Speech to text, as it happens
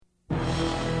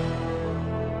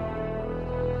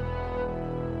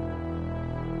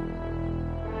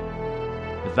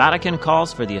Vatican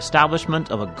calls for the establishment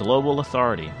of a global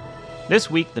authority. This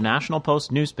week, the National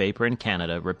Post newspaper in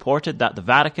Canada reported that the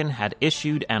Vatican had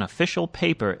issued an official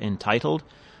paper entitled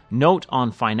Note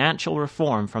on Financial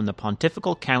Reform from the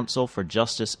Pontifical Council for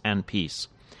Justice and Peace.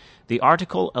 The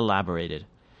article elaborated.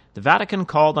 The Vatican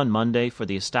called on Monday for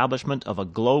the establishment of a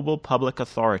global public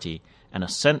authority and a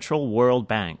central world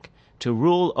bank to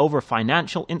rule over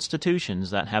financial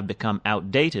institutions that have become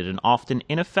outdated and often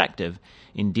ineffective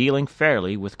in dealing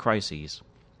fairly with crises.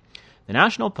 The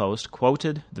National Post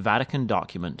quoted the Vatican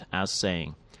document as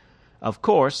saying, "Of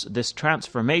course, this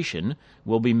transformation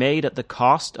will be made at the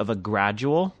cost of a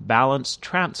gradual, balanced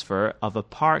transfer of a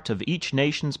part of each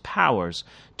nation's powers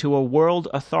to a world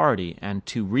authority and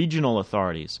to regional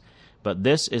authorities, but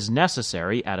this is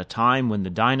necessary at a time when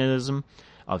the dynamism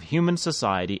of human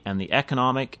society and the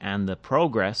economic and the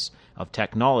progress of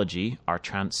technology are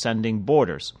transcending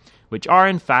borders, which are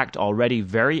in fact already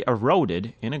very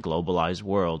eroded in a globalized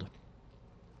world."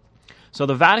 So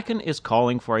the Vatican is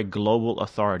calling for a global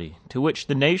authority, to which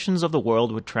the nations of the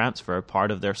world would transfer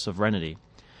part of their sovereignty.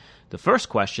 The first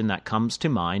question that comes to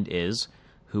mind is,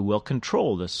 who will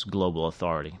control this global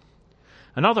authority?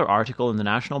 Another article in the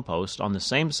National Post on the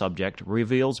same subject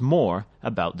reveals more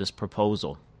about this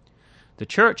proposal. The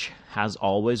Church has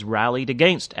always rallied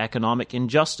against economic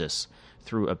injustice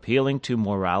through appealing to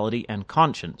morality and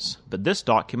conscience, but this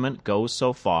document goes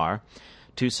so far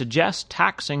to suggest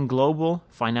taxing global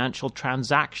financial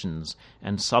transactions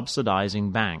and subsidizing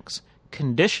banks,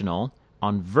 conditional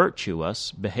on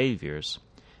virtuous behaviors.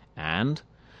 And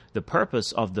the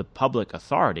purpose of the public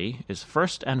authority is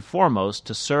first and foremost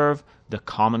to serve the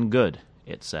common good,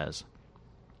 it says.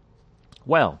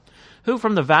 Well, who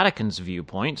from the Vatican's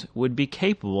viewpoint would be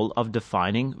capable of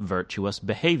defining virtuous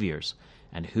behaviors,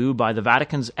 and who, by the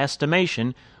Vatican's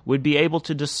estimation, would be able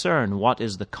to discern what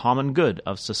is the common good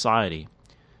of society?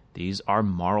 These are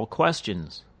moral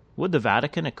questions. Would the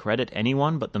Vatican accredit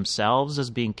anyone but themselves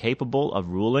as being capable of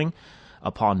ruling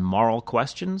upon moral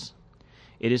questions?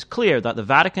 It is clear that the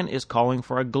Vatican is calling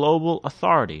for a global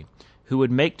authority who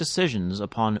would make decisions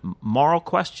upon moral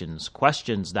questions,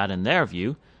 questions that, in their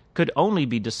view, could only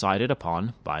be decided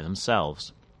upon by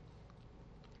themselves.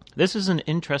 This is an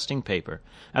interesting paper,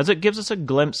 as it gives us a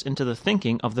glimpse into the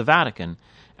thinking of the Vatican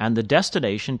and the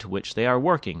destination to which they are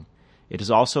working. It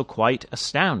is also quite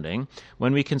astounding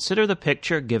when we consider the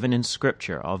picture given in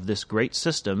Scripture of this great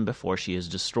system before she is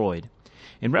destroyed.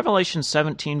 In Revelation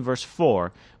 17, verse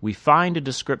 4, we find a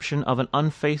description of an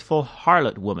unfaithful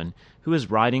harlot woman who is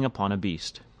riding upon a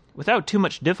beast. Without too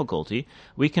much difficulty,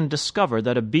 we can discover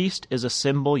that a beast is a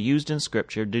symbol used in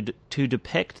Scripture to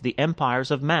depict the empires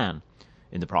of man.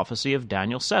 In the prophecy of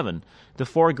Daniel 7, the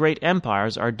four great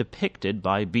empires are depicted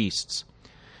by beasts.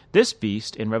 This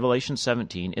beast in Revelation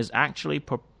 17 is actually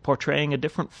portraying a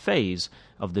different phase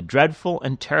of the dreadful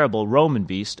and terrible Roman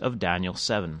beast of Daniel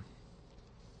 7.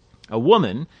 A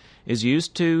woman is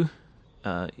used to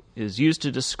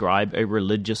describe a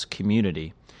religious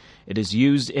community. It is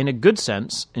used in a good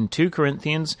sense in 2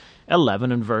 Corinthians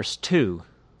 11 and verse 2.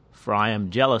 "For I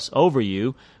am jealous over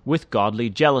you with godly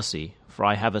jealousy, for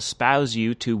I have espoused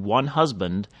you to one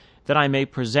husband, that I may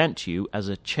present you as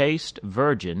a chaste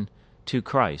virgin to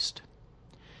Christ."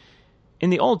 In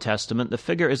the Old Testament, the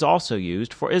figure is also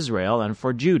used for Israel and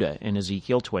for Judah in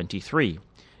Ezekiel 23.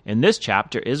 In this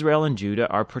chapter, Israel and Judah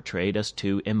are portrayed as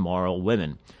two immoral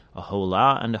women,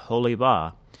 Aholah and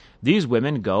Aholibah. These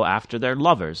women go after their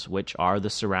lovers, which are the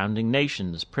surrounding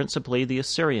nations, principally the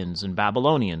Assyrians and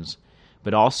Babylonians,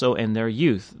 but also in their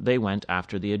youth they went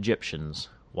after the Egyptians.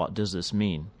 What does this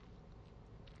mean?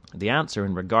 The answer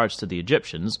in regards to the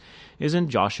Egyptians is in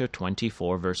Joshua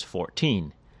 24, verse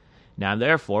 14. "Now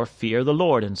therefore fear the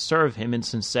Lord, and serve him in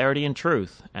sincerity and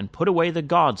truth, and put away the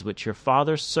gods which your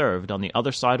fathers served on the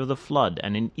other side of the flood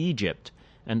and in Egypt,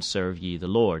 and serve ye the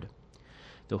Lord."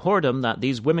 The whoredom that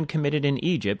these women committed in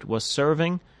Egypt was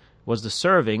the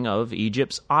serving of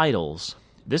Egypt's idols.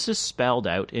 This is spelled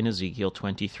out in Ezekiel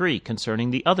 23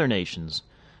 concerning the other nations.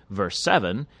 Verse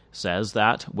 7 says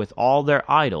that with all their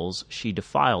idols she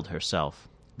defiled herself.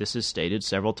 This is stated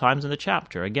several times in the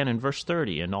chapter, again in verse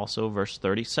 30 and also verse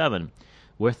 37.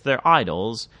 With their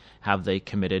idols have they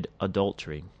committed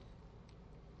adultery.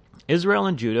 Israel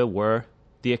and Judah were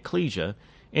the ecclesia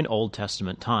in Old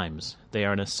Testament times. They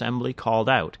are an assembly called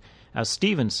out, as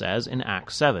Stephen says in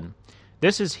Acts 7.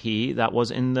 "This is he that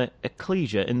was in the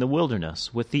ecclesia in the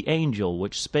wilderness, with the angel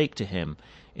which spake to him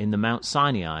in the Mount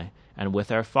Sinai, and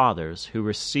with our fathers, who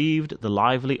received the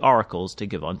lively oracles to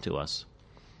give unto us."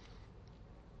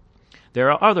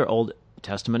 There are other Old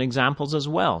Testament examples as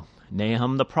well.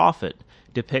 Nahum the prophet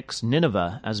depicts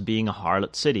Nineveh as being a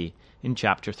harlot city, in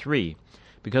chapter 3,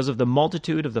 because of the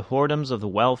multitude of the whoredoms of the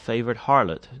well-favoured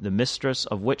harlot, the mistress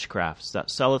of witchcrafts, that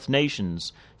selleth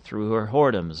nations through her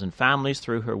whoredoms, and families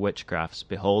through her witchcrafts.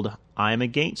 Behold, I am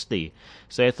against thee,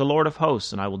 saith the Lord of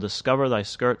hosts, and I will discover thy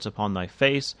skirts upon thy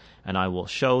face, and I will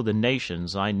show the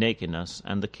nations thy nakedness,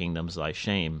 and the kingdoms thy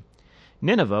shame.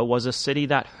 Nineveh was a city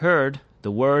that heard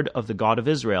the word of the God of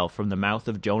Israel from the mouth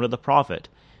of Jonah the prophet,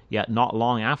 yet not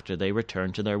long after they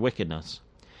returned to their wickedness.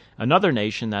 Another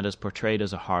nation that is portrayed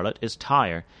as a harlot is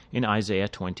Tyre in Isaiah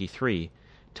 23.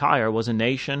 Tyre was a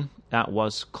nation that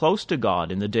was close to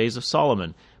God in the days of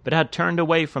Solomon, but had turned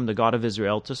away from the God of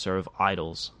Israel to serve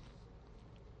idols.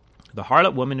 The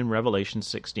harlot woman in Revelation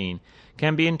 16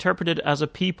 can be interpreted as a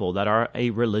people that are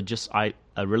a religious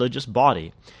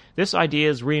body. This idea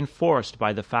is reinforced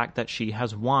by the fact that she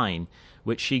has wine,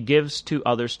 which she gives to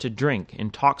others to drink,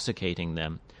 intoxicating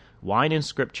them. Wine in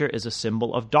Scripture is a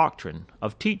symbol of doctrine,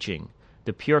 of teaching,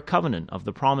 the pure covenant of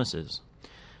the promises.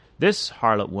 This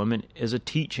harlot woman is a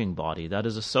teaching body that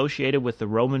is associated with the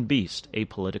Roman beast, a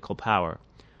political power.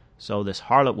 So this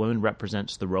harlot woman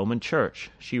represents the Roman Church.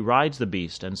 She rides the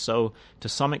beast and so, to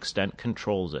some extent,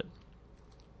 controls it.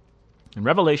 In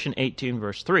Revelation 18,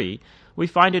 verse 3, we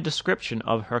find a description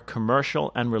of her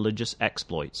commercial and religious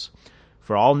exploits.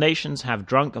 For all nations have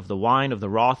drunk of the wine of the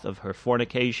wrath of her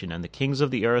fornication, and the kings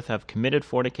of the earth have committed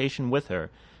fornication with her,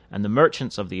 and the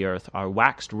merchants of the earth are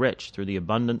waxed rich through the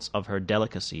abundance of her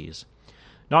delicacies.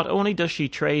 Not only does she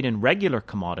trade in regular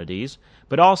commodities,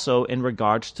 but also in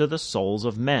regards to the souls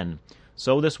of men.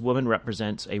 So this woman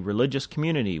represents a religious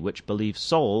community which believes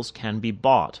souls can be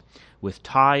bought, with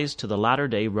ties to the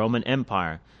latter-day Roman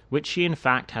Empire, which she in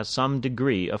fact has some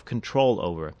degree of control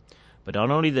over. But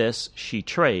not only this, she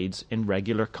trades in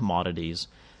regular commodities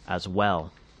as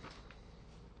well.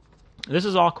 This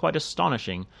is all quite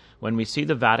astonishing when we see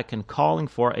the Vatican calling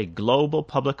for a global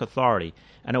public authority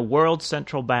and a world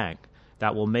central bank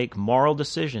that will make moral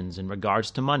decisions in regards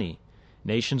to money.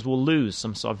 Nations will lose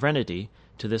some sovereignty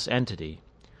to this entity.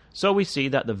 So we see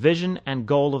that the vision and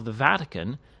goal of the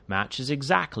Vatican matches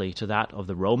exactly to that of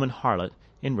the Roman harlot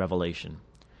in Revelation.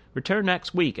 Return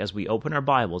next week as we open our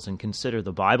Bibles and consider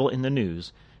the Bible in the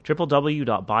News,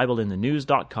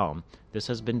 www.bibleinthenews.com. This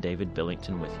has been David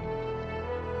Billington with you.